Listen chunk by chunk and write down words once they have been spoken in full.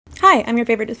Hi, I'm your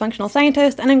favorite dysfunctional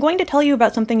scientist, and I'm going to tell you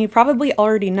about something you probably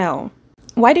already know.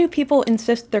 Why do people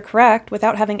insist they're correct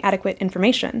without having adequate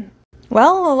information?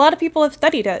 Well, a lot of people have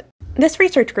studied it. This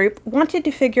research group wanted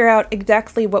to figure out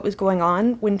exactly what was going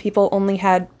on when people only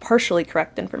had partially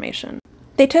correct information.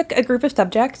 They took a group of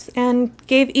subjects and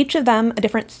gave each of them a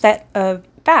different set of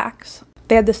facts.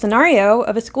 They had the scenario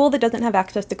of a school that doesn't have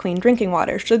access to clean drinking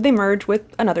water should they merge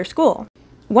with another school.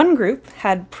 One group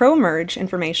had pro-merge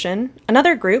information,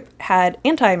 another group had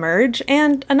anti-merge,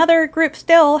 and another group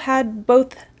still had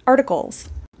both articles.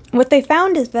 What they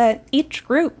found is that each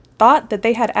group thought that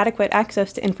they had adequate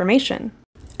access to information.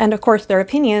 And of course their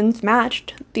opinions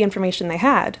matched the information they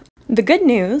had. The good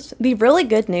news, the really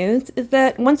good news, is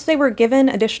that once they were given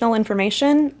additional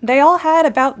information, they all had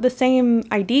about the same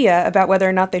idea about whether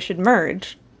or not they should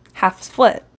merge. Half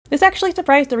split. This actually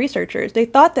surprised the researchers. They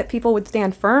thought that people would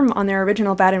stand firm on their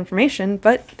original bad information,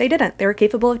 but they didn't. They were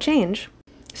capable of change.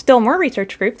 Still more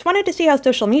research groups wanted to see how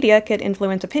social media could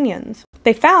influence opinions.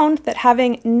 They found that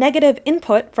having negative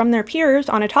input from their peers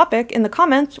on a topic in the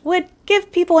comments would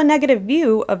give people a negative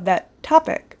view of that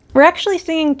topic. We're actually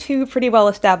seeing two pretty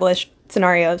well-established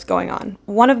scenarios going on.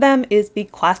 One of them is the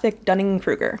classic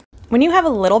Dunning-Kruger. When you have a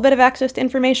little bit of access to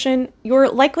information, you're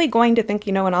likely going to think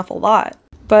you know an awful lot.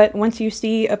 But once you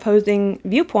see opposing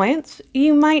viewpoints,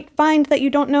 you might find that you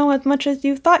don't know as much as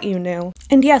you thought you knew.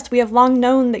 And yes, we have long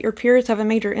known that your peers have a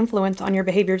major influence on your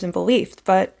behaviors and beliefs,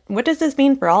 but what does this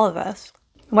mean for all of us?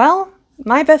 Well,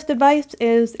 my best advice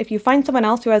is if you find someone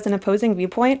else who has an opposing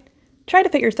viewpoint, try to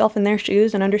put yourself in their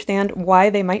shoes and understand why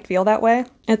they might feel that way.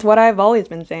 It's what I've always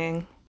been saying.